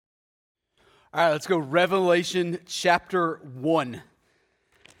All right, let's go Revelation chapter 1.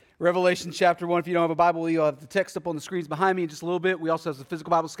 Revelation chapter 1. If you don't have a Bible, you'll have the text up on the screens behind me in just a little bit. We also have the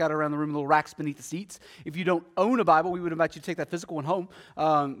physical Bible scattered around the room in little racks beneath the seats. If you don't own a Bible, we would invite you to take that physical one home.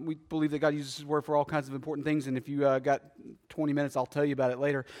 We believe that God uses His Word for all kinds of important things, and if you got 20 minutes, I'll tell you about it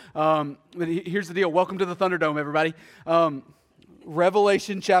later. But here's the deal. Welcome to the Thunderdome, everybody.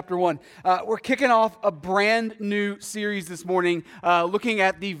 Revelation chapter 1. We're kicking off a brand new series this morning, looking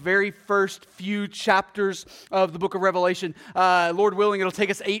at the very first few chapters of the book of Revelation. Lord willing, it'll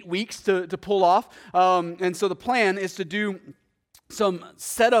take us 8 weeks to pull off. And so the plan is to do some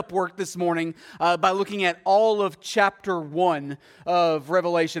setup work this morning by looking at all of chapter 1 of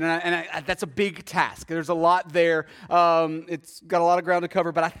Revelation. And that's a big task. There's a lot there. It's got a lot of ground to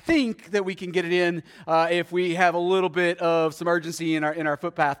cover, but I think that we can get it in if we have a little bit of some urgency in our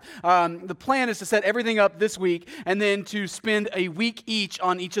footpath. The plan is to set everything up this week and then to spend a week each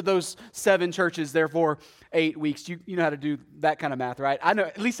on each of those 7 churches, therefore 8 weeks. You know how to do that kind of math, right?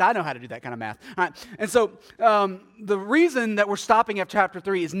 At least I know how to do that kind of math. All right. And so the reason that we're stopping at chapter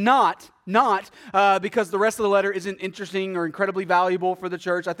 3 is not because the rest of the letter isn't interesting or incredibly valuable for the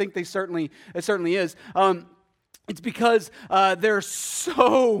church. I think it certainly is. It's because there are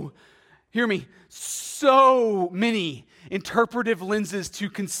so many interpretive lenses to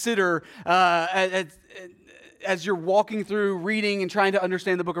consider as you're walking through, reading, and trying to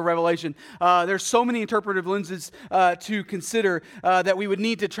understand the book of Revelation. There's so many interpretive lenses to consider that we would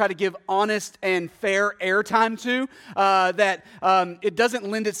need to try to give honest and fair airtime to, that it doesn't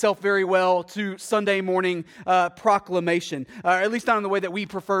lend itself very well to Sunday morning proclamation, or at least not in the way that we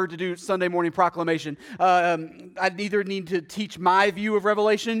prefer to do Sunday morning proclamation. I'd either need to teach my view of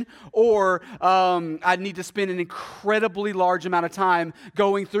Revelation, or I'd need to spend an incredibly large amount of time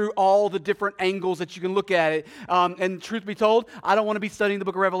going through all the different angles that you can look at it. And truth be told, I don't want to be studying the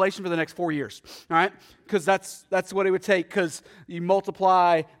book of Revelation for the next 4 years, all right? Because that's what it would take, because you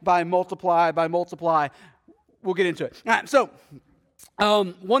multiply by multiply by multiply. We'll get into it. All right, so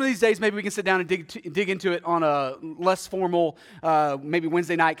one of these days, maybe we can sit down and dig into it on a less formal, maybe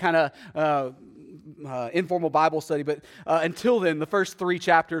Wednesday night kind of informal Bible study, but until then, the first 3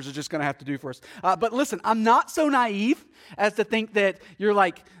 chapters are just going to have to do for us. But listen, I'm not so naive as to think that you're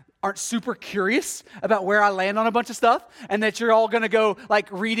aren't super curious about where I land on a bunch of stuff, and that you're all going to go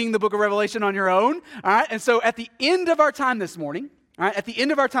reading the book of Revelation on your own. All right, and so at the end of our time this morning,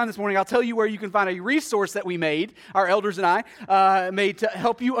 I'll tell you where you can find a resource that we made, our elders and I made to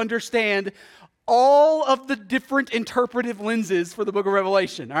help you understand all of the different interpretive lenses for the book of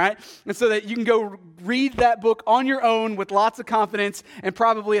Revelation, all right? And so that you can go read that book on your own with lots of confidence and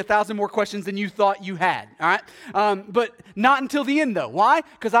probably 1,000 more questions than you thought you had, all right? But not until the end, though. Why?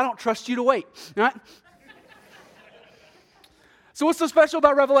 Because I don't trust you to wait, all right? So what's so special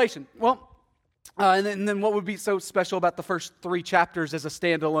about Revelation? Well, and then what would be so special about the first 3 chapters as a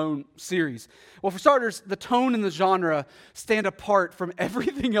standalone series? Well, for starters, the tone and the genre stand apart from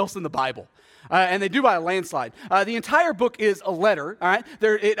everything else in the Bible. And they do by a landslide. The entire book is a letter, all right?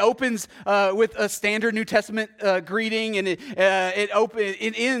 It opens with a standard New Testament greeting, and it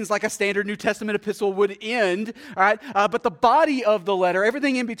ends like a standard New Testament epistle would end, all right? But the body of the letter,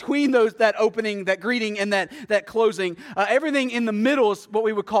 everything in between that opening, that greeting, and that closing, everything in the middle is what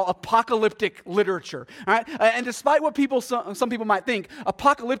we would call apocalyptic literature, all right? And despite what some people might think,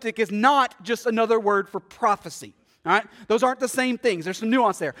 apocalyptic is not just another word for prophecy. All right, those aren't the same things. There's some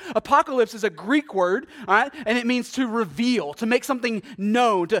nuance there. Apocalypse is a Greek word, all right, and it means to reveal, to make something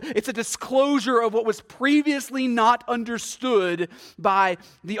known. It's a disclosure of what was previously not understood by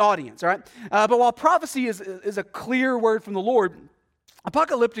the audience. All right, but while prophecy is a clear word from the Lord,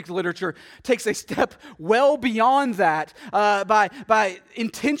 apocalyptic literature takes a step well beyond that by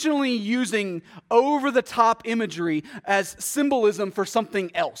intentionally using over-the-top imagery as symbolism for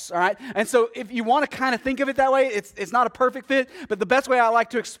something else, all right? And so if you want to kind of think of it that way, it's not a perfect fit, but the best way I like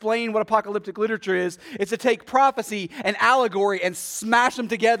to explain what apocalyptic literature is to take prophecy and allegory and smash them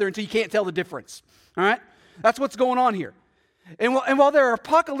together until you can't tell the difference, all right? That's what's going on here. And while there are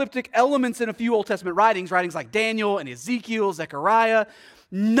apocalyptic elements in a few Old Testament writings like Daniel and Ezekiel, Zechariah,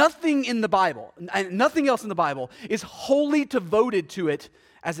 nothing in the Bible, and nothing else in the Bible is wholly devoted to it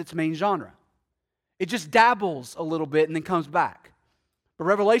as its main genre. It just dabbles a little bit and then comes back. But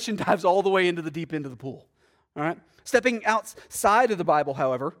Revelation dives all the way into the deep end of the pool. All right? Stepping outside of the Bible,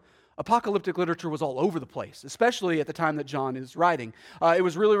 however, apocalyptic literature was all over the place, especially at the time that John is writing. It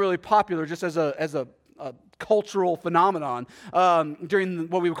was really, really popular just as a cultural phenomenon during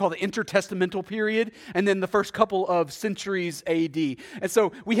what we would call the intertestamental period, and then the first couple of centuries AD. And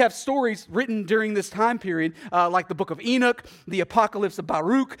so we have stories written during this time period, like the book of Enoch, the Apocalypse of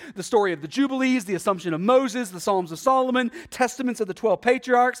Baruch, the story of the Jubilees, the Assumption of Moses, the Psalms of Solomon, Testaments of the 12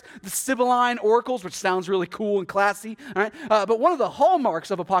 Patriarchs, the Sibylline Oracles, which sounds really cool and classy. All right? But one of the hallmarks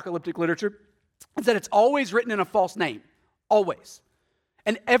of apocalyptic literature is that it's always written in a false name. Always.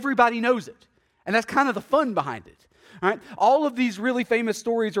 And everybody knows it. And that's kind of the fun behind it. All right? All of these really famous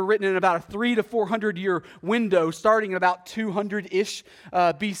stories are written in about a 300 to 400 year window, starting in about 200-ish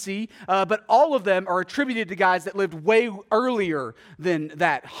BC. But all of them are attributed to guys that lived way earlier than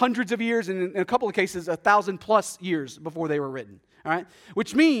that, hundreds of years, and in a couple of cases, 1,000+ years before they were written. All right?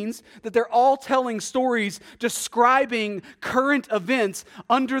 Which means that they're all telling stories describing current events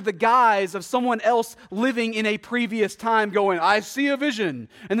under the guise of someone else living in a previous time going, I see a vision.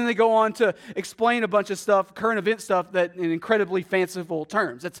 And then they go on to explain a bunch of stuff, current event stuff, that in incredibly fanciful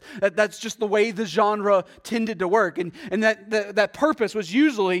terms. That's just the way the genre tended to work. And that purpose was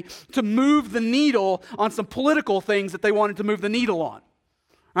usually to move the needle on some political things that they wanted to move the needle on.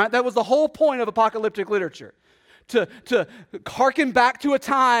 All right? That was the whole point of apocalyptic literature. To hearken back to a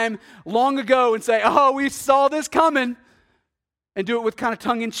time long ago and say, oh, we saw this coming, and do it with kind of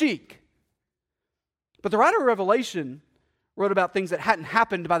tongue-in-cheek. But the writer of Revelation wrote about things that hadn't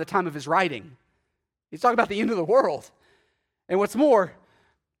happened by the time of his writing. He's talking about the end of the world. And what's more,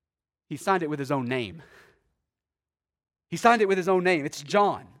 he signed it with his own name. He signed it with his own name. It's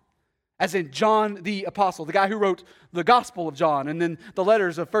John. As in John the Apostle, the guy who wrote the Gospel of John and then the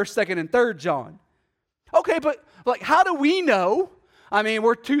letters of 1st, 2nd, and 3rd John. Okay, but like, how do we know? I mean,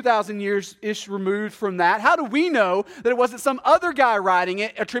 we're 2,000 years-ish removed from that. How do we know that it wasn't some other guy writing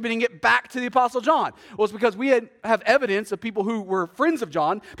it, attributing it back to the Apostle John? Well, it's because we have evidence of people who were friends of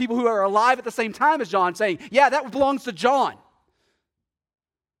John, people who are alive at the same time as John, saying, yeah, that belongs to John.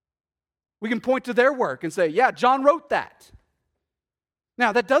 We can point to their work and say, yeah, John wrote that.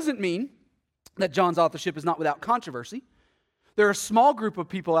 Now, that doesn't mean that John's authorship is not without controversy. There are a small group of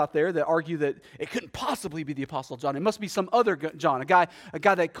people out there that argue that it couldn't possibly be the Apostle John. It must be some other John, a guy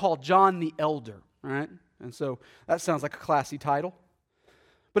they called John the Elder, right? And so that sounds like a classy title.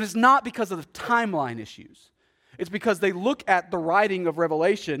 But it's not because of the timeline issues. It's because they look at the writing of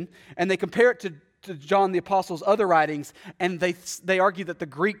Revelation and they compare it to John the Apostle's other writings, and they argue that the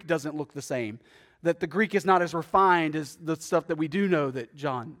Greek doesn't look the same, that the Greek is not as refined as the stuff that we do know that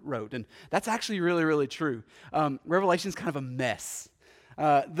John wrote. And that's actually really, really true. Revelation's kind of a mess.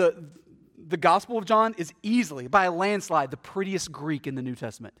 The Gospel of John is easily, by a landslide, the prettiest Greek in the New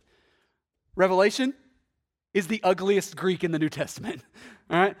Testament. Revelation is the ugliest Greek in the New Testament.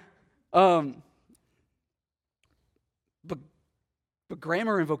 All right? But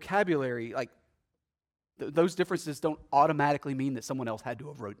grammar and vocabulary, like, those differences don't automatically mean that someone else had to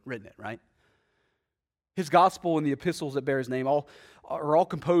have written it, right? His gospel and the epistles that bear his name are all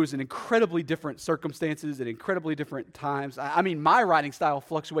composed in incredibly different circumstances at incredibly different times. I mean, my writing style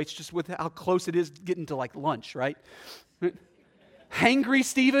fluctuates just with how close it is getting to like lunch, right? Hangry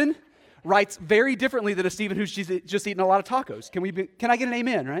Stephen writes very differently than a Stephen who's just eaten a lot of tacos. Can I get an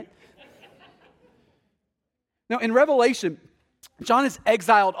amen, right? Now, in Revelation, John is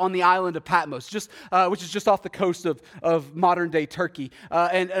exiled on the island of Patmos, which is just off the coast of modern-day Turkey.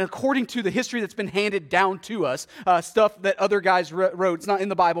 And according to the history that's been handed down to us, stuff that other guys wrote, it's not in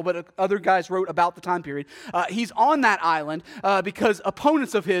the Bible, but other guys wrote about the time period, he's on that island because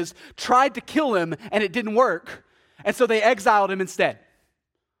opponents of his tried to kill him and it didn't work, and so they exiled him instead.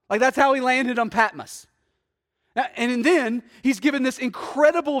 Like, that's how he landed on Patmos. And then he's given this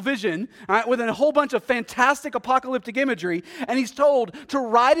incredible vision, right, with a whole bunch of fantastic apocalyptic imagery, and he's told to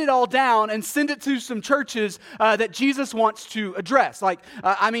write it all down and send it to some churches that Jesus wants to address. Like,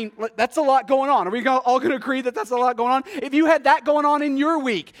 I mean, that's a lot going on. Are we all going to agree that that's a lot going on? If you had that going on in your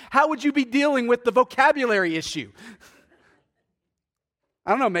week, how would you be dealing with the vocabulary issue?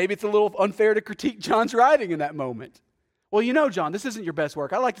 I don't know, maybe it's a little unfair to critique John's writing in that moment. Well, you know, John, this isn't your best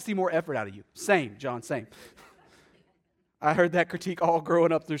work. I'd like to see more effort out of you. Same, John, same. I heard that critique all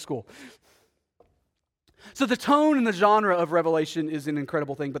growing up through school. So the tone and the genre of Revelation is an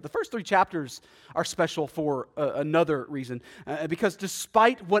incredible thing, but the first 3 chapters are special for another reason. Because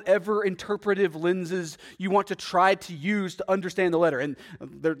despite whatever interpretive lenses you want to try to use to understand the letter, and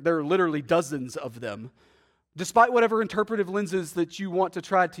there are literally dozens of them, despite whatever interpretive lenses that you want to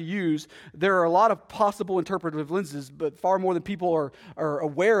try to use, there are a lot of possible interpretive lenses, but far more than people are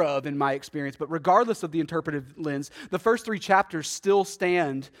aware of in my experience. But regardless of the interpretive lens, the first 3 chapters still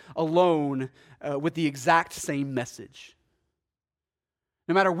stand alone with the exact same message.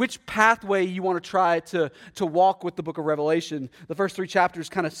 No matter which pathway you want to try to walk with the book of Revelation, the first 3 chapters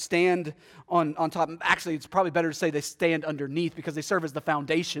kind of stand on top. Actually, it's probably better to say they stand underneath because they serve as the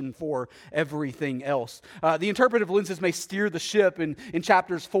foundation for everything else. The interpretive lenses may steer the ship in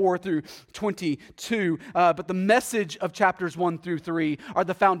chapters 4 through 22, but the message of chapters 1 through 3 are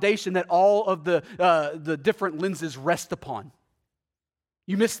the foundation that all of the different lenses rest upon.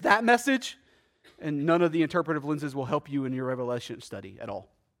 You miss that message, and none of the interpretive lenses will help you in your Revelation study at all.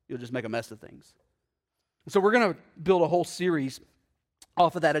 You'll just make a mess of things. So we're going to build a whole series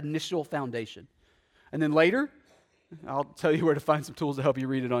off of that initial foundation. And then later, I'll tell you where to find some tools to help you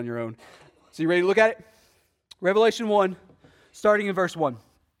read it on your own. So you ready to look at it? Revelation 1, starting in verse 1,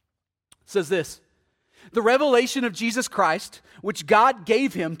 says this: "The revelation of Jesus Christ, which God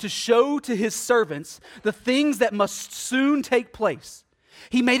gave him to show to his servants the things that must soon take place.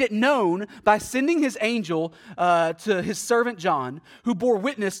 He made it known by sending his angel to his servant John, who bore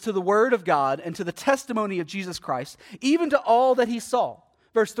witness to the word of God and to the testimony of Jesus Christ, even to all that he saw."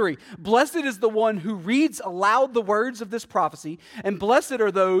 Verse 3, "Blessed is the one who reads aloud the words of this prophecy, and blessed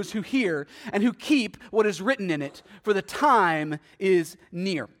are those who hear and who keep what is written in it, for the time is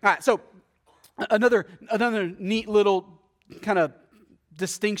near." All right, so another neat little kind of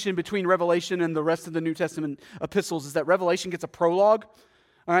distinction between Revelation and the rest of the New Testament epistles is that Revelation gets a prologue.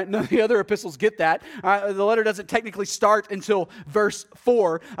 All right, none of the other epistles get that. The letter doesn't technically start until verse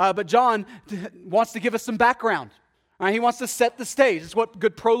 4, but John wants to give us some background. He wants to set the stage. It's what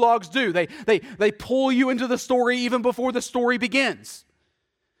good prologues do. They pull you into the story even before the story begins.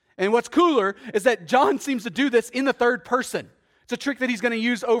 And what's cooler is that John seems to do this in the third person. It's a trick that he's going to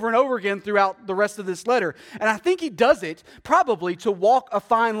use over and over again throughout the rest of this letter. And I think he does it probably to walk a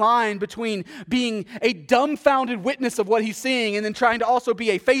fine line between being a dumbfounded witness of what he's seeing and then trying to also be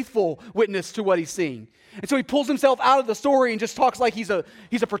a faithful witness to what he's seeing. And so he pulls himself out of the story and just talks like he's a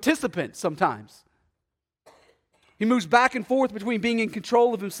participant sometimes. He moves back and forth between being in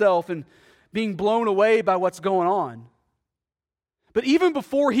control of himself and being blown away by what's going on. But even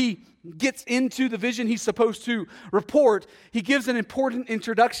before he gets into the vision he's supposed to report, he gives an important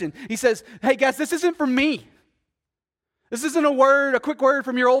introduction. He says, "Hey guys, this isn't from me. This isn't a quick word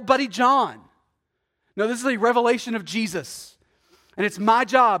from your old buddy John. No, this is a revelation of Jesus. And it's my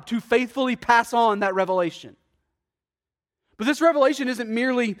job to faithfully pass on that revelation." But this revelation isn't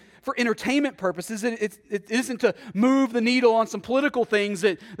merely for entertainment purposes. It isn't to move the needle on some political things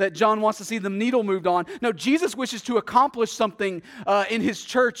that John wants to see the needle moved on. No, Jesus wishes to accomplish something in his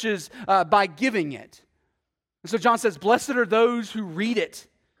churches by giving it. And so John says, "Blessed are those who read it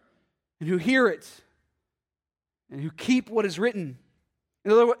and who hear it and who keep what is written."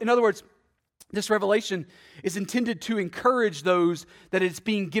 In other words, this revelation is intended to encourage those that it's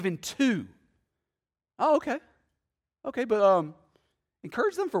being given to. Oh, okay. Okay, but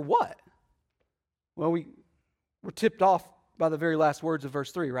encourage them for what? Well, we're tipped off by the very last words of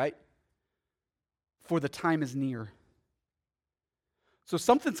verse 3, right? For the time is near. So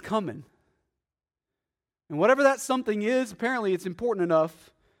something's coming. And whatever that something is, apparently it's important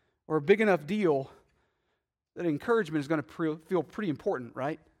enough or a big enough deal that encouragement is going to feel pretty important,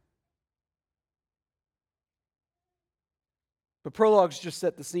 right? But prologues just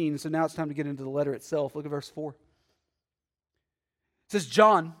set the scene, so now it's time to get into the letter itself. Look at verse 4. It says,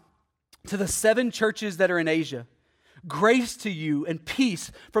 "John, to the 7 churches that are in Asia, grace to you and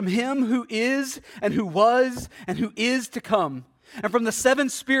peace from him who is and who was and who is to come, and from the 7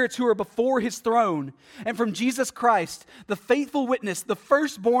 spirits who are before his throne, and from Jesus Christ, the faithful witness, the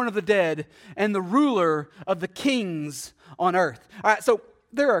firstborn of the dead, and the ruler of the kings on earth." All right, so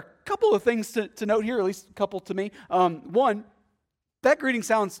there are a couple of things to note here, at least a couple to me. One, that greeting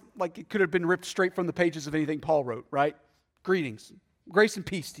sounds like it could have been ripped straight from the pages of anything Paul wrote, right? Greetings. Grace and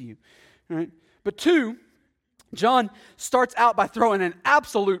peace to you. All right? But 2, John starts out by throwing an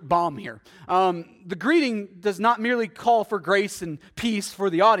absolute bomb here. The greeting does not merely call for grace and peace for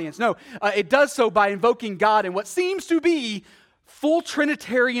the audience. No, it does so by invoking God in what seems to be full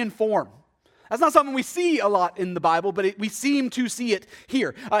Trinitarian form. That's not something we see a lot in the Bible, but we seem to see it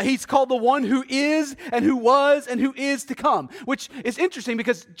here. He's called the one who is and who was and who is to come, which is interesting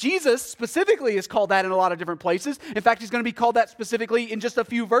because Jesus specifically is called that in a lot of different places. In fact, he's going to be called that specifically in just a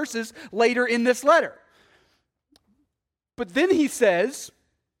few verses later in this letter. But then he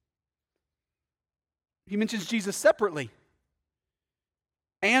mentions Jesus separately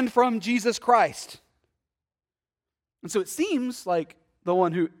and from Jesus Christ. And so it seems like the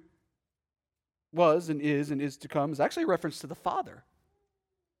one who was and is to come is actually a reference to the Father.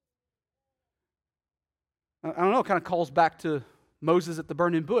 I don't know, it kind of calls back to Moses at the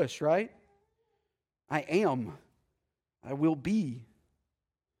burning bush, right? I am, I will be,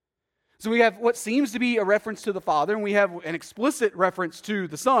 So we have what seems to be a reference to the Father, and we have an explicit reference to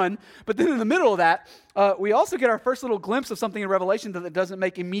the Son. But then in the middle of that, we also get our first little glimpse of something in Revelation that doesn't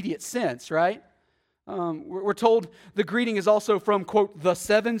make immediate sense, right? We're told the greeting is also from, quote, the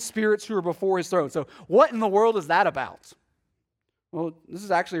 7 spirits who are before his throne. So what in the world is that about? Well, this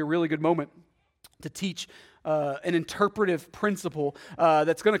is actually a really good moment to teach an interpretive principle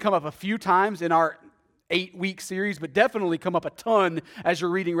that's going to come up a few times in our 8-week series, but definitely come up a ton as you're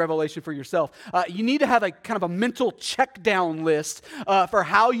reading Revelation for yourself. You need to have a kind of a mental check down list for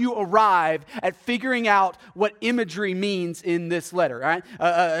how you arrive at figuring out what imagery means in this letter, right?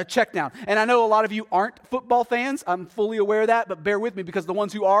 A check down. And I know a lot of you aren't football fans. I'm fully aware of that, but bear with me because the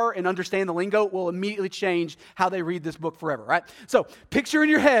ones who are and understand the lingo will immediately change how they read this book forever, right? So picture in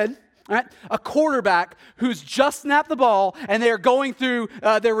your head, right, a quarterback who's just snapped the ball and they are going through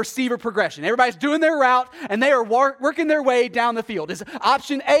their receiver progression. Everybody's doing their route and they are working their way down the field. Is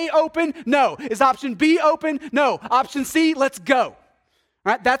option A open? No. Is option B open? No. Option C, let's go.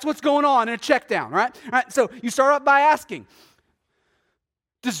 Right? That's what's going on in a check down, right? Right? So you start off by asking,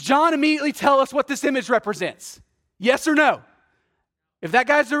 does John immediately tell us what this image represents? Yes or no? If that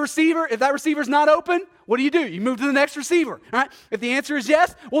guy's the receiver, if that receiver's not open, what do? You move to the next receiver, all right? If the answer is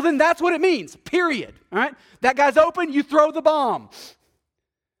yes, well, then that's what it means, period, all right? That guy's open, you throw the bomb.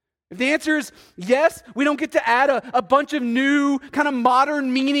 If the answer is yes, we don't get to add a bunch of new kind of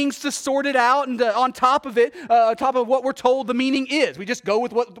modern meanings to sort it out and on top of it, on top of what we're told the meaning is. We just go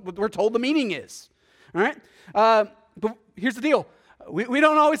with what we're told the meaning is, all right? But here's the deal. We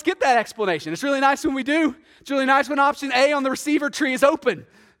don't always get that explanation. It's really nice when we do. It's really nice when option A on the receiver tree is open.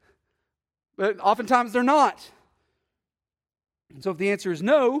 But oftentimes they're not. And so if the answer is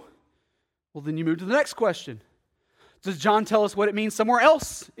no, well, then you move to the next question. Does John tell us what it means somewhere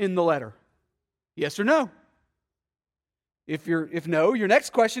else in the letter? Yes or no? If no, your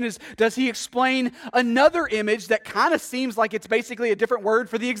next question is, does he explain another image that kind of seems like it's basically a different word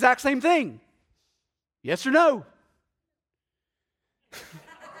for the exact same thing? Yes or no?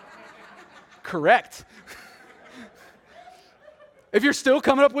 Correct. If you're still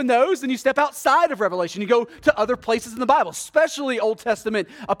coming up with those, then you step outside of Revelation. You go to other places in the Bible, especially Old Testament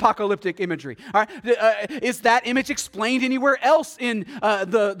apocalyptic imagery. All right? Is that image explained anywhere else in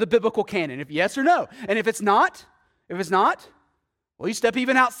the biblical canon? If yes or no. And if it's not, well, you step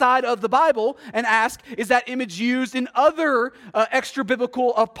even outside of the Bible and ask, is that image used in other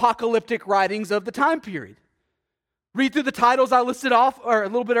extra-biblical apocalyptic writings of the time period? Read through the titles I listed off a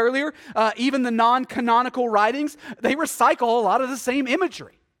little bit earlier. Even the non-canonical writings, they recycle a lot of the same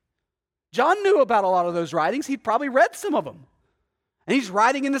imagery. John knew about a lot of those writings. He'd probably read some of them. And he's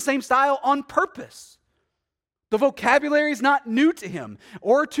writing in the same style on purpose. The vocabulary is not new to him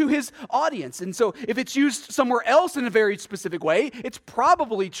or to his audience. And so if it's used somewhere else in a very specific way, it's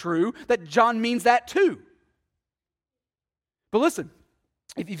probably true that John means that too. But listen,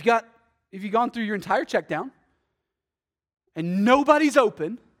 if you've gone through your entire check down, and nobody's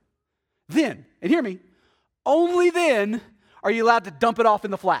open, then, and hear me, only then are you allowed to dump it off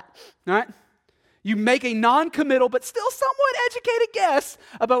in the flat, all right? You make a non-committal but still somewhat educated guess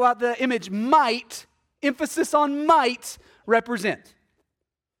about what the image might, emphasis on might, represent.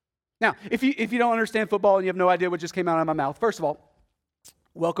 Now, if you don't understand football and you have no idea what just came out of my mouth, first of all,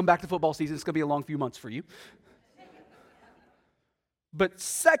 welcome back to football season. It's going to be a long few months for you. But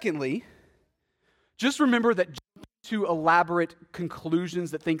secondly, just remember that to elaborate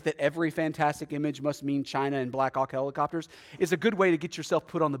conclusions that think that every fantastic image must mean China and Black Hawk helicopters is a good way to get yourself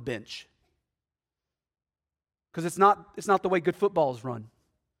put on the bench. Because it's not the way good football is run.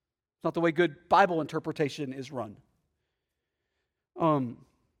 It's not the way good Bible interpretation is run.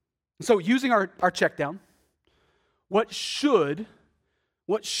 So using our check down, what should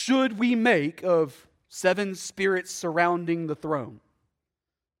we make of 7 spirits surrounding the throne?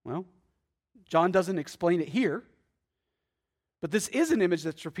 Well, John doesn't explain it here. But this is an image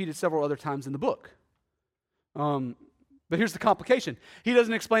that's repeated several other times in the book. But here's the complication. He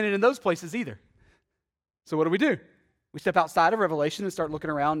doesn't explain it in those places either. So what do? We step outside of Revelation and start looking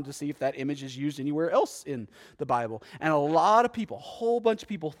around to see if that image is used anywhere else in the Bible. And a lot of people, a whole bunch of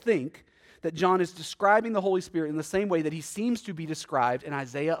people think that John is describing the Holy Spirit in the same way that he seems to be described in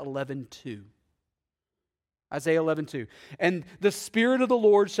Isaiah 11:2. Isaiah 11:2. And the Spirit of the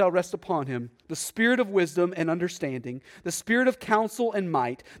Lord shall rest upon him, the Spirit of wisdom and understanding, the Spirit of counsel and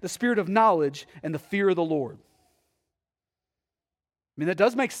might, the Spirit of knowledge and the fear of the Lord. I mean, that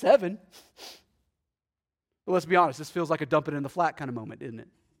does make 7. But let's be honest, this feels like a dump it in the flat kind of moment, isn't it?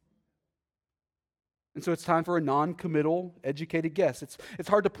 And so it's time for a non-committal, educated guess. It's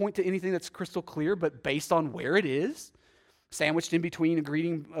hard to point to anything that's crystal clear, but based on where it is, sandwiched in between a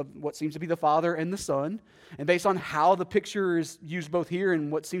greeting of what seems to be the Father and the Son. And based on how the picture is used both here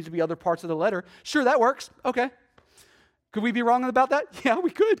and what seems to be other parts of the letter, sure, that works. Okay. Could we be wrong about that? Yeah,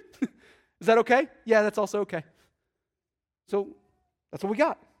 we could. Is that okay? Yeah, that's also okay. So that's what we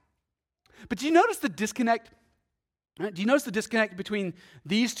got. But do you notice the disconnect? Right? Do you notice the disconnect between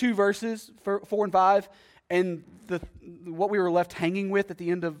these two verses, 4 and 5, and what we were left hanging with at the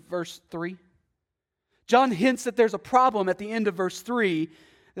end of verse 3? John hints that there's a problem at the end of verse 3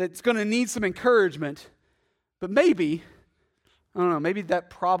 that's going to need some encouragement. But maybe, I don't know, maybe that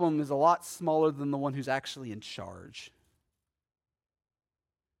problem is a lot smaller than the one who's actually in charge.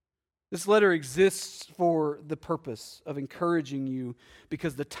 This letter exists for the purpose of encouraging you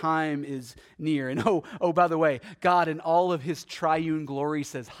because the time is near. And oh, by the way, God in all of his triune glory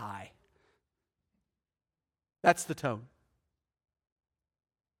says hi. That's the tone.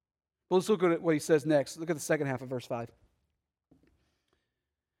 Well, let's look at what he says next. Look at the second half of verse 5.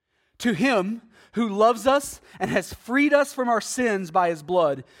 To him who loves us and has freed us from our sins by his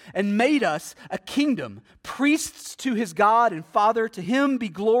blood and made us a kingdom, priests to his God and Father, to him be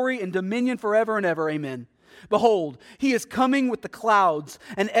glory and dominion forever and ever. Amen. Behold, he is coming with the clouds,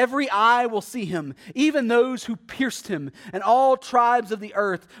 and every eye will see him, even those who pierced him, and all tribes of the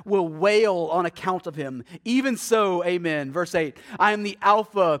earth will wail on account of him. Even so, amen. Verse 8, I am the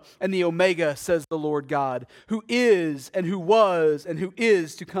Alpha and the Omega, says the Lord God, who is and who was and who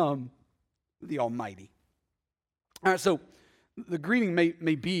is to come, the Almighty. All right, so the greeting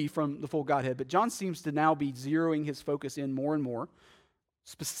may be from the full Godhead, but John seems to now be zeroing his focus in more and more,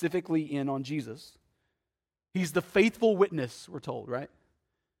 specifically in on Jesus. He's the faithful witness, we're told, right?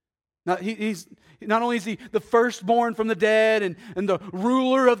 Now, he's not only is he the firstborn from the dead and the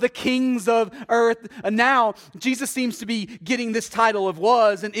ruler of the kings of earth, and now Jesus seems to be getting this title of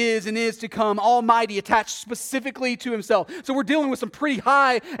was and is to come, Almighty, attached specifically to himself. So we're dealing with some pretty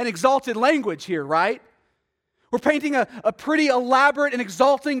high and exalted language here, right? We're painting a pretty elaborate and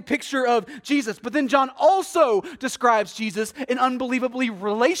exalting picture of Jesus. But then John also describes Jesus in unbelievably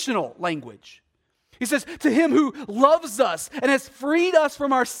relational language. He says, to him who loves us and has freed us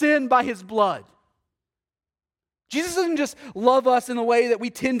from our sin by his blood. Jesus doesn't just love us in a way that we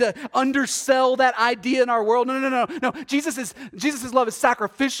tend to undersell that idea in our world. No. Jesus' love is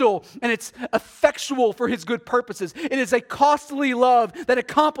sacrificial and it's effectual for his good purposes. It is a costly love that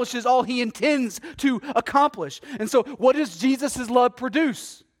accomplishes all he intends to accomplish. And so what does Jesus' love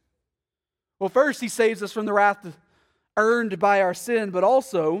produce? Well, first, he saves us from the wrath earned by our sin, but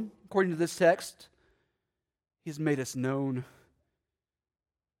also, according to this text, he's made us known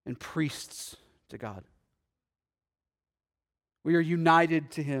and priests to God. We are united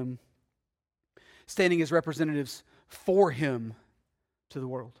to him, standing as representatives for him to the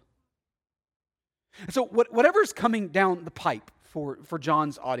world. And so whatever's coming down the pipe for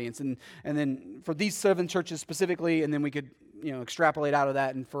John's audience, and then for these 7 churches specifically, and then we could extrapolate out of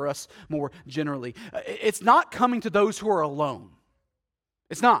that and for us more generally, it's not coming to those who are alone.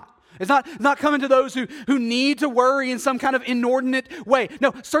 It's not. It's not coming to those who need to worry in some kind of inordinate way.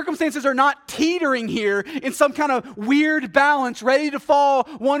 No, circumstances are not teetering here in some kind of weird balance, ready to fall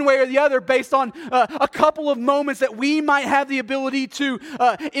one way or the other based on a couple of moments that we might have the ability to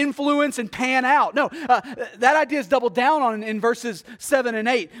influence and pan out. No, that idea is doubled down on in verses 7 and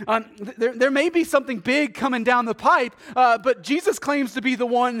 8. There may be something big coming down the pipe, but Jesus claims to be the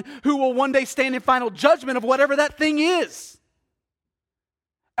one who will one day stand in final judgment of whatever that thing is.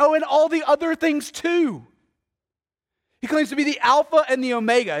 Oh, and all the other things too. He claims to be the Alpha and the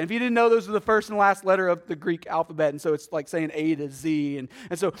Omega. And if you didn't know, those are the first and last letter of the Greek alphabet. And so it's like saying A to Z. And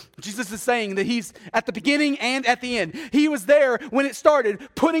so Jesus is saying that he's at the beginning and at the end. He was there when it started,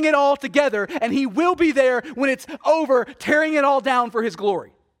 putting it all together. And he will be there when it's over, tearing it all down for his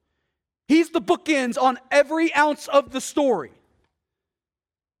glory. He's the bookends on every ounce of the story.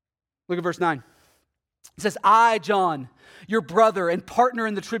 Look at verse 9. It says, I, John, your brother and partner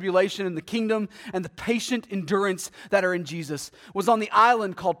in the tribulation and the kingdom and the patient endurance that are in Jesus, was on the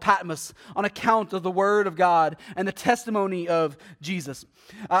island called Patmos on account of the word of God and the testimony of Jesus.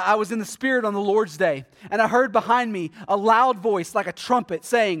 I was in the Spirit on the Lord's day, and I heard behind me a loud voice like a trumpet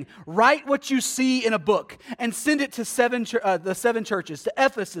saying, write what you see in a book and send it to the 7 churches, to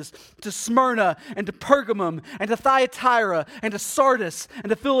Ephesus, to Smyrna, and to Pergamum, and to Thyatira, and to Sardis, and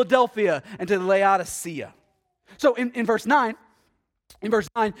to Philadelphia, and to Laodicea. So in verse 9,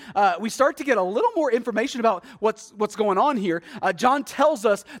 we start to get a little more information about what's going on here. John tells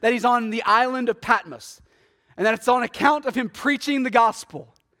us that he's on the island of Patmos, and that it's on account of him preaching the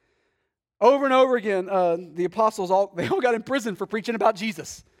gospel. Over and over again, the apostles, they all got in prison for preaching about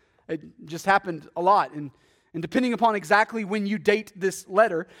Jesus. It just happened a lot in And depending upon exactly when you date this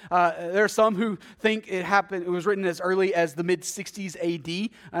letter, there are some who think it was written as early as the mid-60s AD,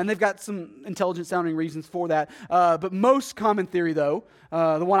 and they've got some intelligent-sounding reasons for that. But most common theory, though,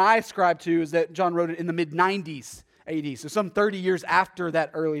 the one I ascribe to, is that John wrote it in the mid-90s AD, so some 30 years after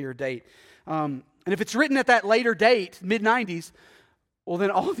that earlier date. And if it's written at that later date, mid-90s, well,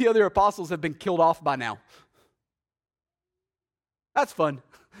 then all the other apostles have been killed off by now. That's fun.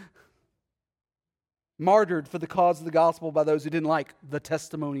 Martyred for the cause of the gospel by those who didn't like the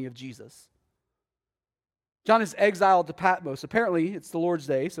testimony of Jesus. John is exiled to Patmos. Apparently, it's the Lord's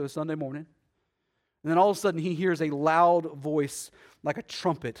Day, so it's Sunday morning. And then all of a sudden, he hears a loud voice like a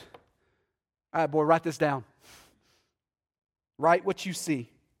trumpet. All right, boy, write this down. Write what you see.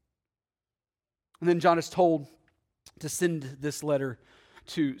 And then John is told to send this letter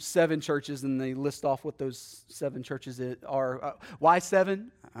to 7 churches, and they list off what those 7 churches are. Why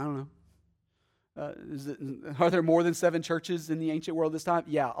 7? I don't know. Are there more than 7 churches in the ancient world this time?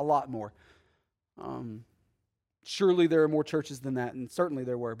 Yeah, a lot more. Surely there are more churches than that, and certainly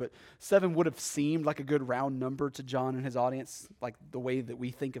there were, but 7 would have seemed like a good round number to John and his audience, like the way that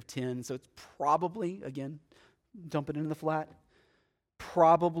we think of 10. So it's probably, again, jumping into the flat,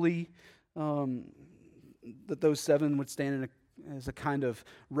 probably that those 7 would stand as a kind of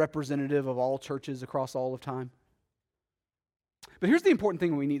representative of all churches across all of time. But here's the important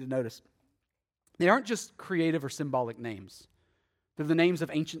thing we need to notice. They aren't just creative or symbolic names. They're the names of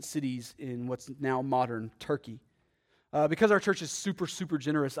ancient cities in what's now modern Turkey. Because our church is super, super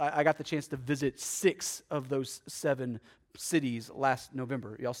generous, I got the chance to visit 6 of those 7 cities last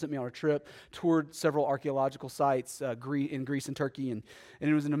November. Y'all sent me on a trip, toured several archaeological sites in Greece and Turkey, and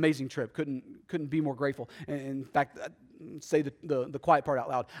it was an amazing trip. Couldn't be more grateful. And in fact, say the quiet part out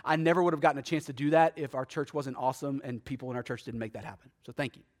loud. I never would have gotten a chance to do that if our church wasn't awesome and people in our church didn't make that happen. So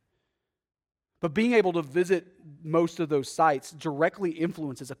thank you. But being able to visit most of those sites directly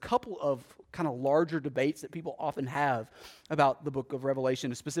influences a couple of kind of larger debates that people often have about the book of Revelation,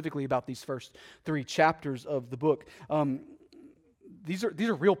 and specifically about these first 3 chapters of the book. These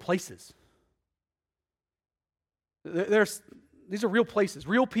are real places. These are real places,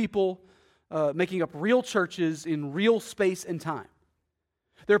 real people making up real churches in real space and time.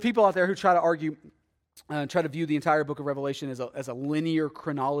 There are people out there who try to argue, try to view the entire book of Revelation as a linear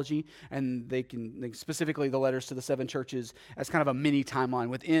chronology, and they specifically the letters to the 7 churches as kind of a mini timeline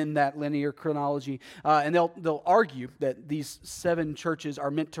within that linear chronology. And they'll argue that these 7 churches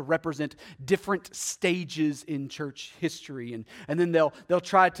are meant to represent different stages in church history, and then they'll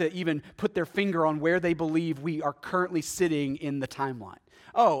try to even put their finger on where they believe we are currently sitting in the timeline.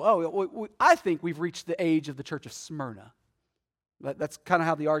 I think we've reached the age of the church of Smyrna. That's kind of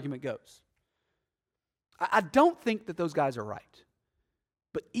how the argument goes. I don't think that those guys are right.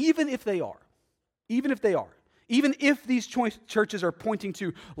 But even if they are, even if these churches are pointing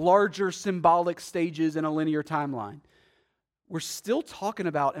to larger symbolic stages in a linear timeline, we're still talking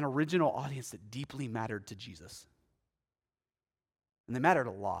about an original audience that deeply mattered to Jesus. And they mattered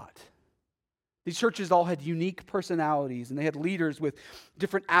a lot. These churches all had unique personalities, and they had leaders with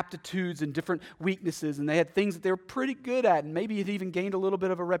different aptitudes and different weaknesses, and they had things that they were pretty good at and maybe had even gained a little bit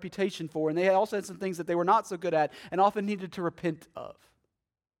of a reputation for, and they also had some things that they were not so good at and often needed to repent of.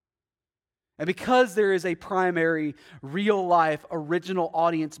 And because there is a primary, real-life, original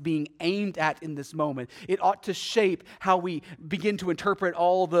audience being aimed at in this moment, it ought to shape how we begin to interpret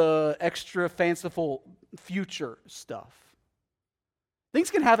all the extra fanciful future stuff. Things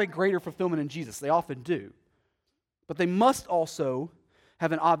can have a greater fulfillment in Jesus. They often do. But they must also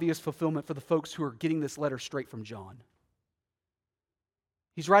have an obvious fulfillment for the folks who are getting this letter straight from John.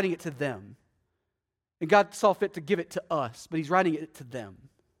 He's writing it to them. And God saw fit to give it to us, but he's writing it to them.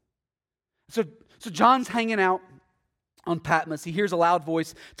 So John's hanging out on Patmos. He hears a loud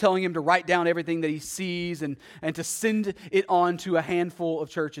voice telling him to write down everything that he sees and to send it on to a handful of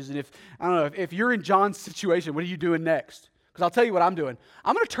churches. And if you're in John's situation, what are you doing next? Because I'll tell you what I'm doing.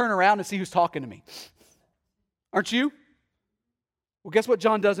 I'm going to turn around and see who's talking to me. Aren't you? Well, guess what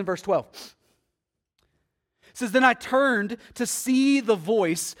John does in verse 12? It says, "Then I turned to see the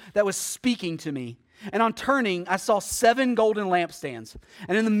voice that was speaking to me. And on turning, I saw 7 golden lampstands.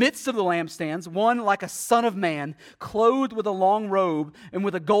 And in the midst of the lampstands, one like a son of man, clothed with a long robe and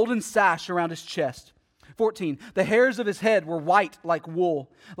with a golden sash around his chest. 14, the hairs of his head were white like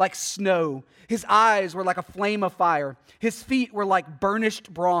wool, like snow. His eyes were like a flame of fire. His feet were like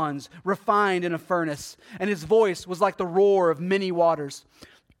burnished bronze, refined in a furnace. And his voice was like the roar of many waters."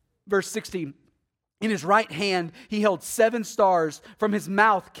 Verse 16, "In his right hand he held 7 stars. From his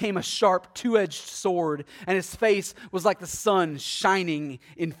mouth came a sharp 2-edged sword, and his face was like the sun shining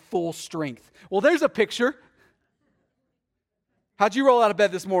in full strength." Well, there's a picture. How'd you roll out of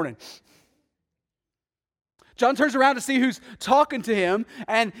bed this morning? John turns around to see who's talking to him,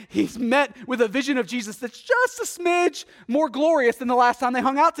 and he's met with a vision of Jesus that's just a smidge more glorious than the last time they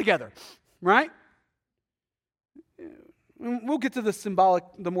hung out together, right? We'll get to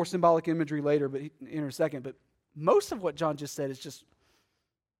the more symbolic imagery later, but in a second. But most of what John just said is just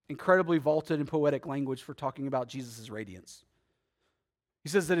incredibly vaulted and poetic language for talking about Jesus' radiance. He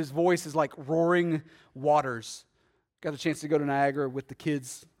says that his voice is like roaring waters. Got a chance to go to Niagara with the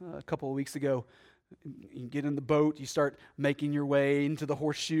kids a couple of weeks ago. You get in the boat, you start making your way into the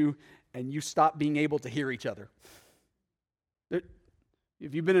horseshoe, and you stop being able to hear each other. If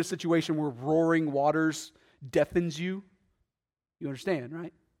you've been in a situation where roaring waters deafens you, you understand,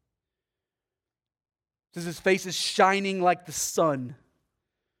 right? It says his face is shining like the sun.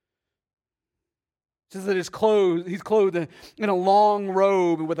 It says that he's clothed in a long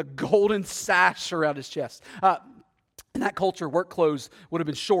robe with a golden sash around his chest. In that culture, work clothes would have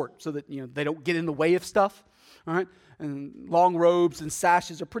been short so that they don't get in the way of stuff. All right? And long robes and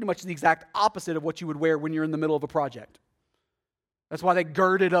sashes are pretty much the exact opposite of what you would wear when you're in the middle of a project. That's why they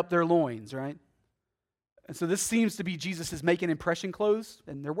girded up their loins, right? And so this seems to be Jesus is making impression clothes,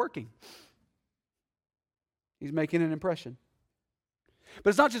 and they're working. He's making an impression. But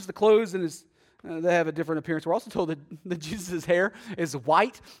it's not just the clothes and they have a different appearance. We're also told that Jesus' hair is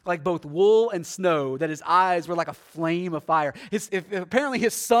white, like both wool and snow, that his eyes were like a flame of fire. Apparently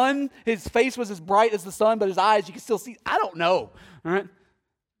his face was as bright as the sun, but his eyes, you can still see. I don't know, all right?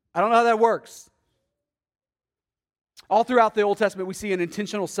 I don't know how that works. All throughout the Old Testament, we see an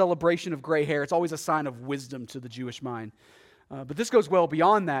intentional celebration of gray hair. It's always a sign of wisdom to the Jewish mind. But this goes well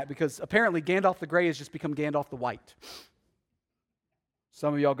beyond that, because apparently Gandalf the Gray has just become Gandalf the White.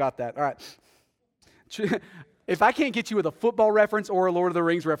 Some of y'all got that. All right. If I can't get you with a football reference or a Lord of the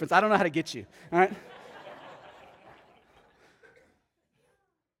Rings reference, I don't know how to get you. All right?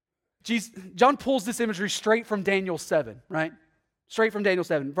 John pulls this imagery straight from Daniel 7, right? Straight from Daniel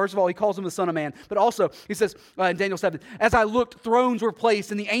 7. First of all, he calls him the Son of Man. But also, he says in Daniel 7, as I looked, thrones were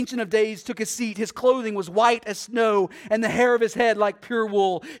placed, and the Ancient of Days took his seat. His clothing was white as snow, and the hair of his head like pure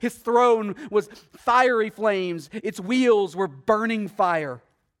wool. His throne was fiery flames. Its wheels were burning fire.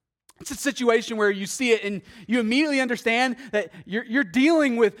 It's a situation where you see it and you immediately understand that you're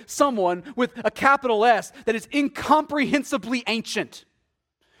dealing with someone with a capital S that is incomprehensibly ancient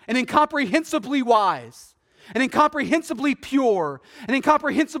and incomprehensibly wise and incomprehensibly pure and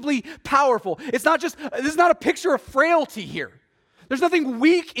incomprehensibly powerful. This is not a picture of frailty here. There's nothing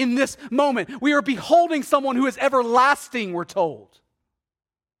weak in this moment. We are beholding someone who is everlasting, we're told.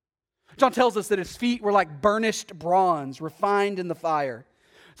 John tells us that his feet were like burnished bronze, refined in the fire.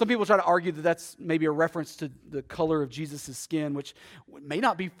 Some people try to argue that that's maybe a reference to the color of Jesus' skin, which may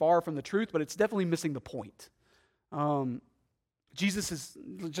not be far from the truth, but it's definitely missing the point. Jesus is,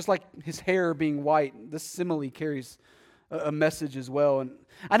 just like his hair being white, this simile carries a message as well. And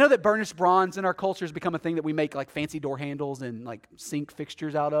I know that burnished bronze in our culture has become a thing that we make like fancy door handles and like sink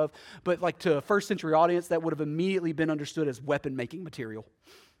fixtures out of, but like to a first century audience, that would have immediately been understood as weapon making material.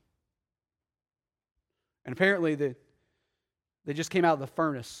 And apparently they just came out of the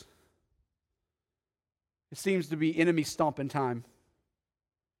furnace. It seems to be enemy stomping time.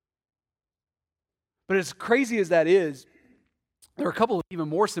 But as crazy as that is, there are a couple of even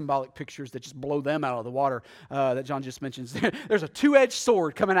more symbolic pictures that just blow them out of the water that John just mentions. There's a two-edged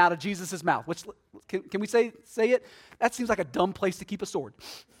sword coming out of Jesus' mouth. Which, can we say it? That seems like a dumb place to keep a sword.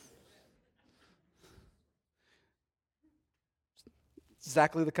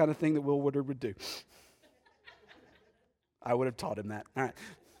 Exactly the kind of thing that Will Woodard would do. I would have taught him that. All right.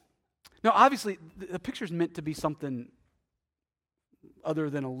 Now, obviously, the picture is meant to be something other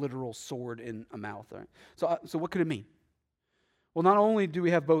than a literal sword in a mouth. Right? So what could it mean? Well, not only do we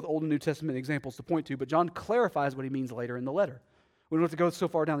have both Old and New Testament examples to point to, but John clarifies what he means later in the letter. We don't have to go so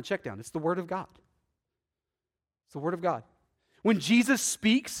far down the check down. It's the Word of God. It's the Word of God. When Jesus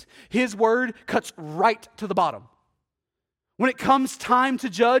speaks, his word cuts right to the bottom. When it comes time to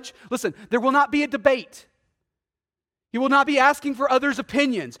judge, listen, there will not be a debate. He will not be asking for others'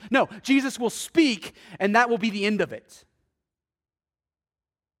 opinions. No, Jesus will speak, and that will be the end of it.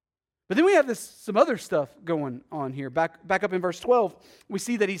 But then we have some other stuff going on here. Back up in verse 12, we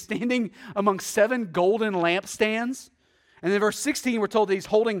see that he's standing among 7 golden lampstands. And in verse 16, we're told that he's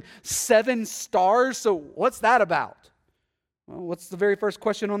holding 7 stars. So what's that about? Well, what's the very first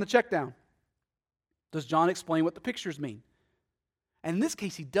question on the checkdown? Does John explain what the pictures mean? And in this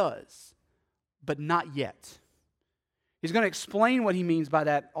case, he does, but not yet. He's going to explain what he means by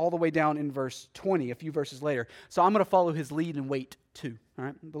that all the way down in verse 20, a few verses later. So I'm going to follow his lead and wait too. All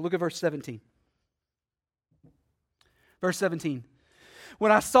right? But look at verse 17. Verse 17.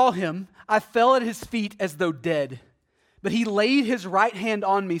 When I saw him, I fell at his feet as though dead. But he laid his right hand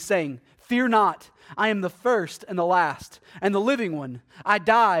on me, saying, Fear not, I am the first and the last, and the living one. I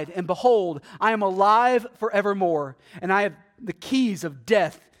died, and behold, I am alive forevermore, and I have the keys of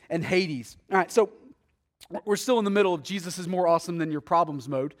death and Hades. All right, so we're still in the middle of Jesus is more awesome than your problems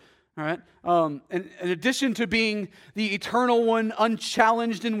mode. All right. And in addition to being the eternal one,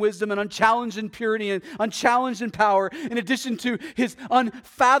 unchallenged in wisdom and unchallenged in purity and unchallenged in power, in addition to his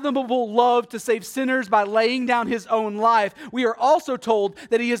unfathomable love to save sinners by laying down his own life, we are also told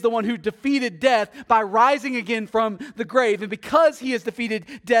that he is the one who defeated death by rising again from the grave. And because he has defeated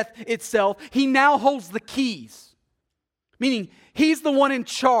death itself, he now holds the keys, meaning he's the one in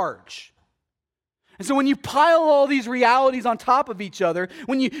charge. And so when you pile all these realities on top of each other,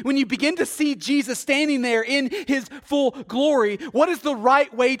 when you begin to see Jesus standing there in his full glory, what is the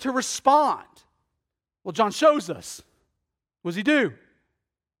right way to respond? Well, John shows us. What does he do?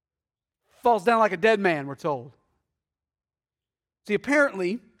 Falls down like a dead man, we're told. See,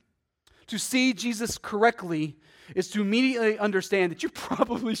 apparently, to see Jesus correctly is to immediately understand that you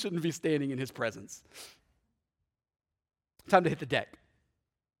probably shouldn't be standing in his presence. Time to hit the deck.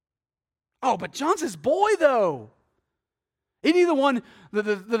 Oh, but John's his boy, though. Isn't he the one,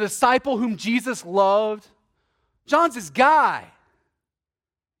 the disciple whom Jesus loved? John's his guy.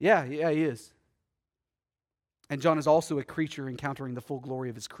 Yeah, he is. And John is also a creature encountering the full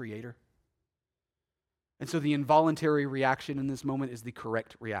glory of his Creator. And so the involuntary reaction in this moment is the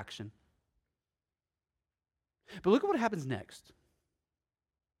correct reaction. But look at what happens next.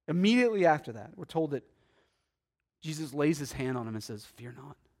 Immediately after that, we're told that Jesus lays his hand on him and says, Fear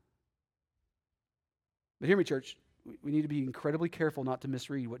not. But hear me, church, we need to be incredibly careful not to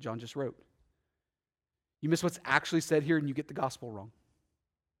misread what John just wrote. You miss what's actually said here and you get the gospel wrong.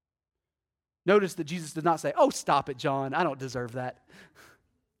 Notice that Jesus did not say, Oh, stop it, John, I don't deserve that.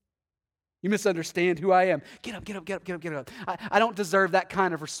 You misunderstand who I am. Get up. I don't deserve that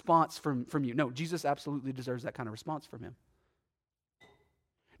kind of response from you. No, Jesus absolutely deserves that kind of response from him.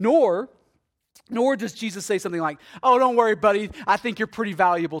 Nor does Jesus say something like, Oh, don't worry, buddy, I think you're pretty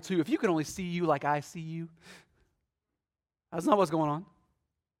valuable too. If you can only see you like I see you. That's not what's going on.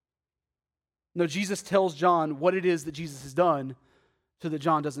 No, Jesus tells John what it is that Jesus has done so that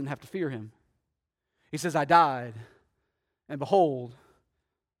John doesn't have to fear him. He says, I died, and behold,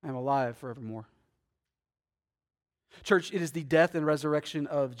 I am alive forevermore. Church, it is the death and resurrection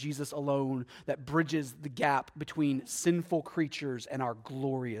of Jesus alone that bridges the gap between sinful creatures and our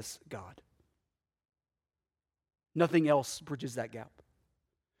glorious God. Nothing else bridges that gap.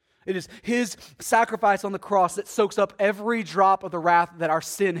 It is his sacrifice on the cross that soaks up every drop of the wrath that our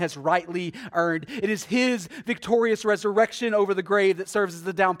sin has rightly earned. It is his victorious resurrection over the grave that serves as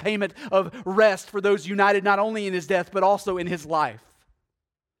the down payment of rest for those united not only in his death but also in his life.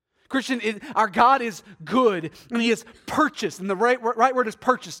 Christian, our God is good, and he has purchased, and the right word is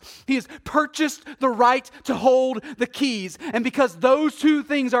purchased. He has purchased the right to hold the keys. And because those two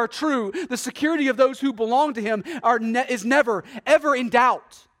things are true, the security of those who belong to him is never, ever in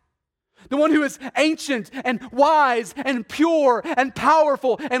doubt. The one who is ancient and wise and pure and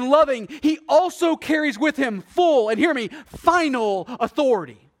powerful and loving, he also carries with him full, and hear me, final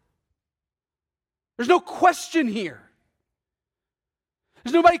authority. There's no question here.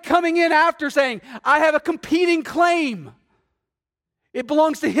 There's nobody coming in after saying, I have a competing claim. It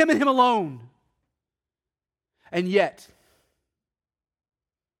belongs to him and him alone. And yet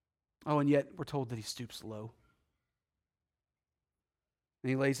we're told that he stoops low.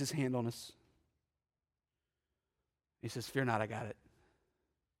 And he lays his hand on us. He says, Fear not, I got it.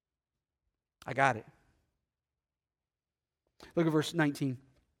 I got it. Look at verse 19.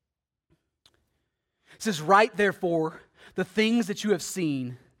 It says, Write therefore the things that you have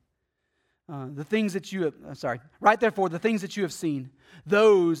seen, write therefore the things that you have seen,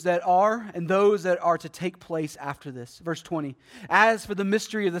 those that are and those that are to take place after this. Verse 20, As for the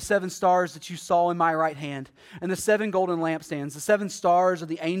mystery of the 7 stars that you saw in my right hand, and the 7 golden lampstands, the 7 stars are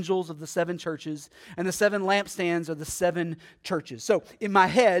the angels of the 7 churches, and the 7 lampstands are the 7 churches. So in my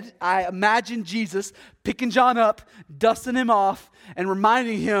head, I imagine Jesus picking John up, dusting him off, and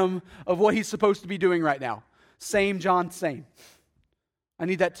reminding him of what he's supposed to be doing right now. Same, John, same. I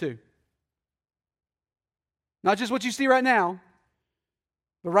need that too. Not just what you see right now,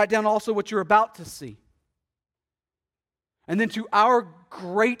 but write down also what you're about to see. And then to our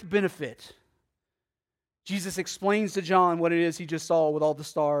great benefit, Jesus explains to John what it is he just saw with all the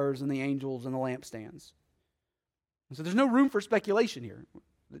stars and the angels and the lampstands. And so there's no room for speculation here.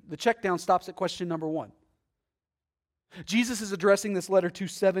 The check down stops at question number 1. Jesus is addressing this letter to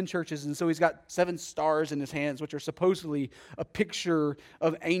 7 churches, and so he's got 7 stars in his hands, which are supposedly a picture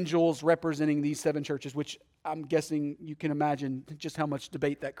of angels representing these 7 churches, which I'm guessing you can imagine just how much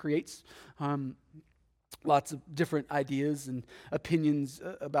debate that creates. Lots of different ideas and opinions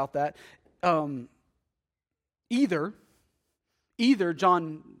about that. Either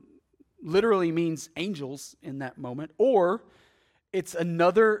John literally means angels in that moment, or it's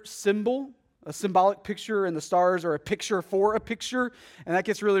another symbol, a symbolic picture, and the stars are a picture for a picture, and that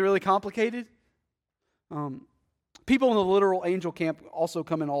gets really, really complicated. People in the literal angel camp also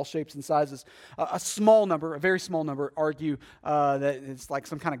come in all shapes and sizes. A small number, a very small number, argue that it's like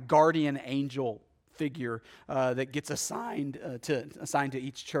some kind of guardian angel figure that gets assigned to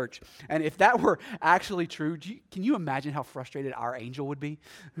each church. And if that were actually true, can you imagine how frustrated our angel would be?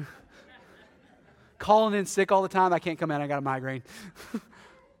 Calling in sick all the time. I can't come in. I got a migraine.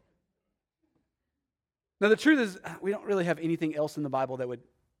 Now, the truth is, we don't really have anything else in the Bible that would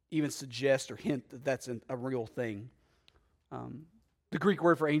even suggest or hint that that's a real thing. The Greek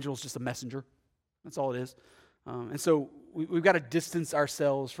word for angel is just a messenger. That's all it is. And so we've got to distance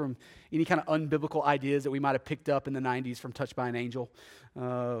ourselves from any kind of unbiblical ideas that we might have picked up in the 90s from Touched by an Angel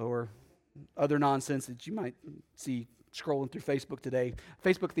or other nonsense that you might see scrolling through Facebook today.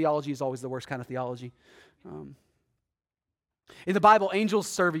 Facebook theology is always the worst kind of theology. In the Bible, angels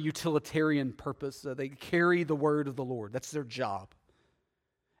serve a utilitarian purpose. They carry the word of the Lord. That's their job.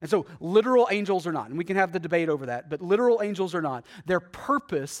 And so literal angels are not, and we can have the debate over that, but literal angels are not. Their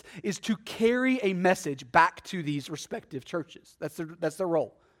purpose is to carry a message back to these respective churches. That's their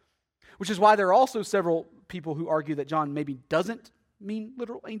role. Which is why there are also several people who argue that John maybe doesn't mean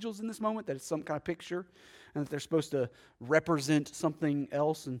literal angels in this moment, that it's some kind of picture, and that they're supposed to represent something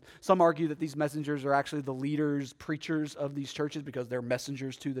else. And some argue that these messengers are actually the leaders, preachers of these churches because they're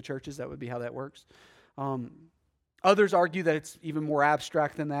messengers to the churches. That would be how that works. Others argue that it's even more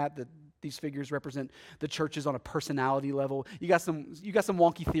abstract than that these figures represent the churches on a personality level. You got some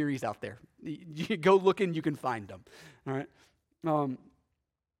wonky theories out there. You go looking, you can find them. All right.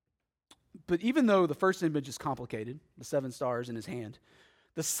 But even though the first image is complicated, the 7 stars in his hand,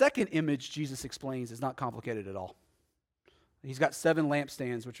 the second image Jesus explains is not complicated at all. He's got 7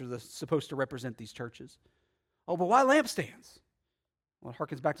 lampstands, which are supposed to represent these churches. Oh, but why lampstands? Well, it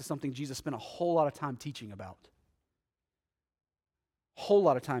harkens back to something Jesus spent a whole lot of time teaching about. Whole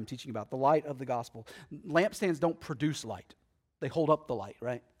lot of time teaching about the light of the gospel. Lampstands don't produce light. They hold up the light,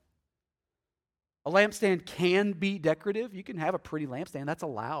 right? A lampstand can be decorative. You can have a pretty lampstand. That's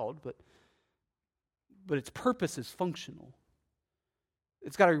allowed, but its purpose is functional.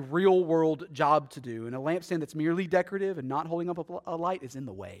 It's got a real-world job to do, and a lampstand that's merely decorative and not holding up a light is in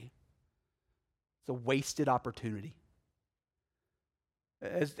the way. It's a wasted opportunity.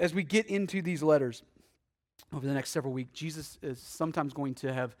 As we get into these letters over the next several weeks, Jesus is sometimes going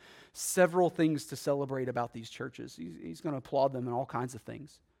to have several things to celebrate about these churches. He's going to applaud them in all kinds of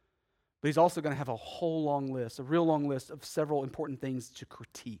things. But he's also going to have a real long list of several important things to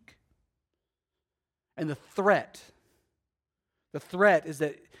critique. And the threat is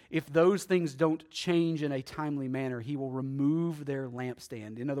that if those things don't change in a timely manner, he will remove their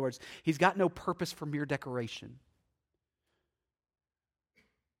lampstand. In other words, he's got no purpose for mere decoration.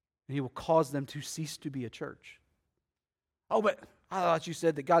 And he will cause them to cease to be a church. Oh, but I thought you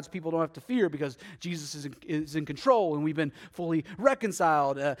said that God's people don't have to fear because Jesus is in control and we've been fully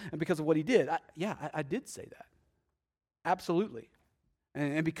reconciled and because of what he did. I did say that. Absolutely.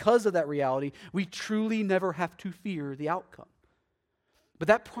 And because of that reality, we truly never have to fear the outcome. But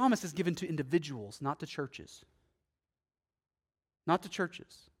that promise is given to individuals, not to churches. Not to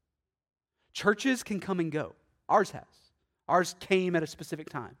churches. Churches can come and go. Ours has. Ours came at a specific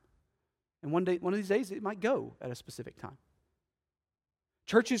time. And one of these days, it might go at a specific time.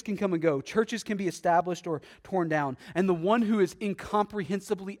 Churches can come and go. Churches can be established or torn down. And the one who is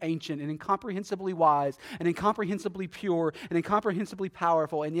incomprehensibly ancient and incomprehensibly wise and incomprehensibly pure and incomprehensibly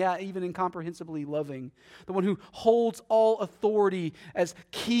powerful and even incomprehensibly loving, the one who holds all authority as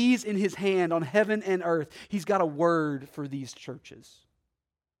keys in his hand on heaven and earth, he's got a word for these churches.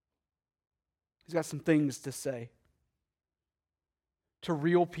 He's got some things to say to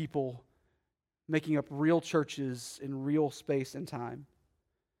real people making up real churches in real space and time,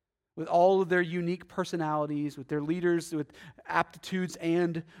 with all of their unique personalities, with their leaders, with aptitudes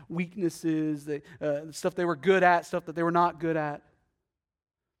and weaknesses, stuff they were good at, stuff that they were not good at.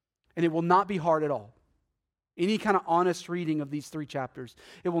 And it will not be hard at all. Any kind of honest reading of these 3 chapters,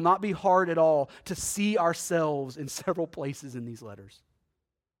 it will not be hard at all to see ourselves in several places in these letters.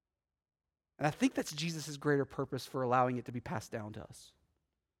 And I think that's Jesus' greater purpose for allowing it to be passed down to us.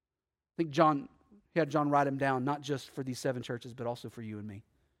 I think John He had John write them down, not just for these 7 churches, but also for you and me.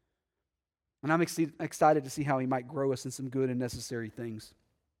 And I'm excited to see how he might grow us in some good and necessary things.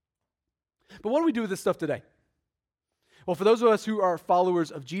 But what do we do with this stuff today? Well, for those of us who are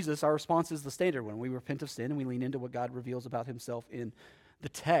followers of Jesus, our response is the standard one. We repent of sin and we lean into what God reveals about himself in the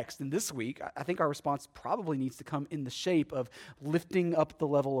text. And this week, I think our response probably needs to come in the shape of lifting up the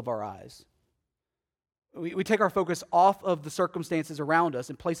level of our eyes. We take our focus off of the circumstances around us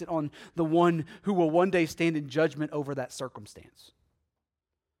and place it on the one who will one day stand in judgment over that circumstance.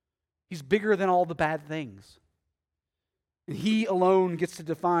 He's bigger than all the bad things. And he alone gets to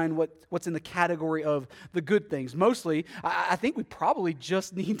define what's in the category of the good things. Mostly, I think we probably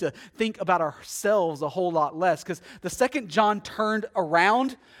just need to think about ourselves a whole lot less, because the second John turned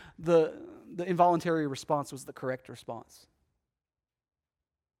around, the involuntary response was the correct response.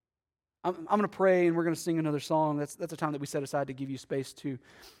 I'm going to pray and we're going to sing another song. That's a time that we set aside to give you space to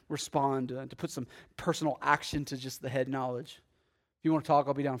respond, to put some personal action to just the head knowledge. If you want to talk,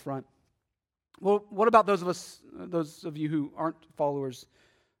 I'll be down front. Well, what about those of you who aren't followers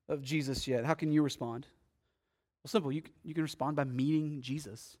of Jesus yet? How can you respond? Well, simple. You can respond by meeting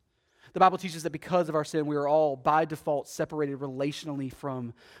Jesus. The Bible teaches that because of our sin, we are all by default separated relationally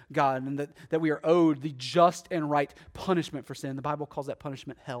from God, and that we are owed the just and right punishment for sin. The Bible calls that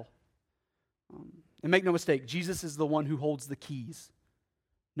punishment hell. And make no mistake, Jesus is the one who holds the keys.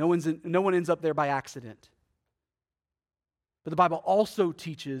 No one ends up there by accident. But the Bible also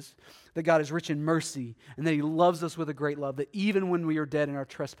teaches that God is rich in mercy and that he loves us with a great love, that even when we are dead in our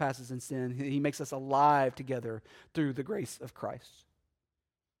trespasses and sin, he makes us alive together through the grace of Christ.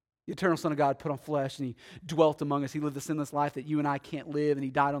 The eternal Son of God put on flesh and he dwelt among us. He lived the sinless life that you and I can't live, and he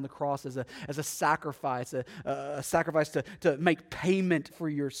died on the cross as a sacrifice, a sacrifice to make payment for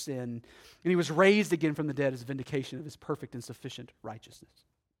your sin. And he was raised again from the dead as a vindication of his perfect and sufficient righteousness.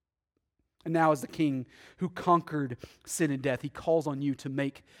 And now, as the King who conquered sin and death, he calls on you to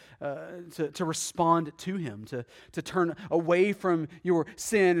respond to him, to turn away from your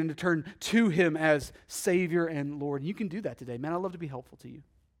sin and to turn to him as Savior and Lord. And you can do that today. Man, I'd love to be helpful to you.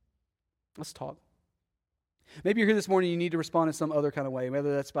 Let's talk. Maybe you're here this morning and you need to respond in some other kind of way,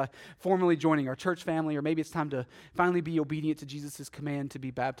 whether that's by formally joining our church family, or maybe it's time to finally be obedient to Jesus' command to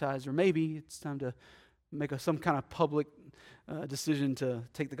be baptized, or maybe it's time to make some kind of public decision to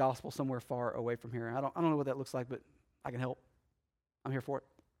take the gospel somewhere far away from here. I don't know what that looks like, but I can help. I'm here for it.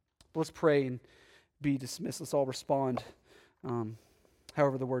 But let's pray and be dismissed. Let's all respond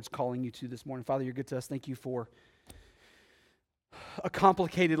however the word's calling you to this morning. Father, you're good to us. Thank you for a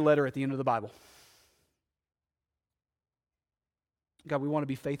complicated letter at the end of the Bible. God, we want to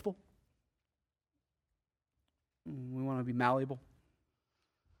be faithful. We want to be malleable.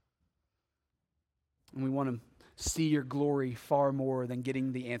 And we want to see your glory far more than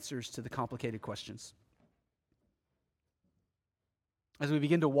getting the answers to the complicated questions. As we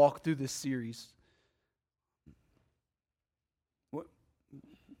begin to walk through this series,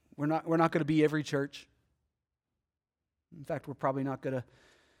 we're not going to be every church. In fact, we're probably not going to.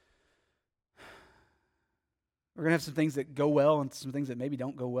 We're going to have some things that go well and some things that maybe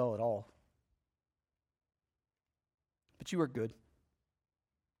don't go well at all. But you are good.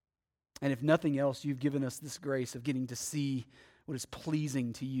 And if nothing else, you've given us this grace of getting to see what is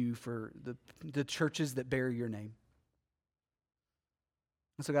pleasing to you for the churches that bear your name.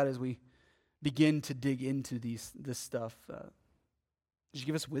 And so, God, as we begin to dig into this stuff, would you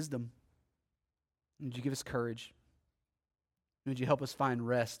give us wisdom? Would you give us courage? Would you help us find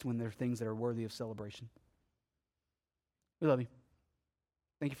rest when there are things that are worthy of celebration? We love you.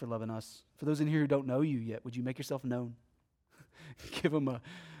 Thank you for loving us. For those in here who don't know you yet, would you make yourself known? Give them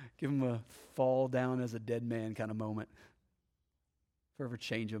a fall down as a dead man kind of moment. Forever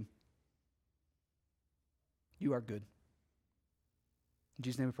change them. You are good. In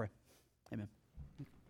Jesus' name we pray. Amen.